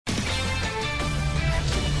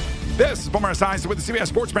This is Boomer Esiason with the CBS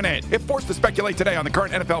Sports Minute. If forced to speculate today on the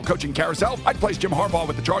current NFL coaching carousel, I'd place Jim Harbaugh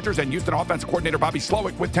with the Chargers and Houston offensive coordinator Bobby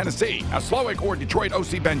Slowick with Tennessee. Now, Slowick or Detroit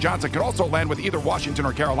OC Ben Johnson could also land with either Washington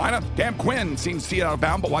or Carolina. Dan Quinn seems to see it out of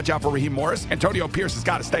bounds, but watch out for Raheem Morris. Antonio Pierce has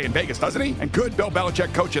got to stay in Vegas, doesn't he? And could Bill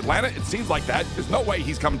Belichick coach Atlanta? It seems like that. There's no way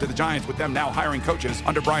he's coming to the Giants with them now hiring coaches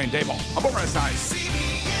under Brian Daboll. I'm Boomer Esiason.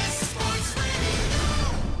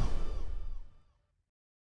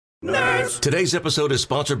 Nerds. Today's episode is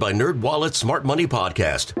sponsored by NerdWallet's Smart Money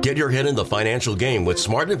Podcast. Get your head in the financial game with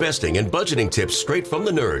smart investing and budgeting tips straight from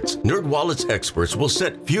the nerds. NerdWallet's experts will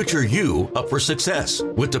set future you up for success.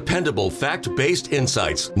 With dependable, fact-based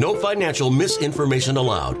insights, no financial misinformation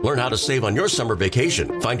allowed. Learn how to save on your summer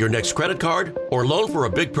vacation, find your next credit card, or loan for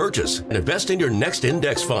a big purchase, and invest in your next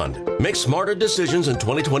index fund. Make smarter decisions in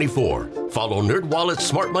 2024. Follow NerdWallet's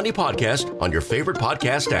Smart Money Podcast on your favorite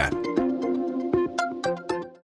podcast app.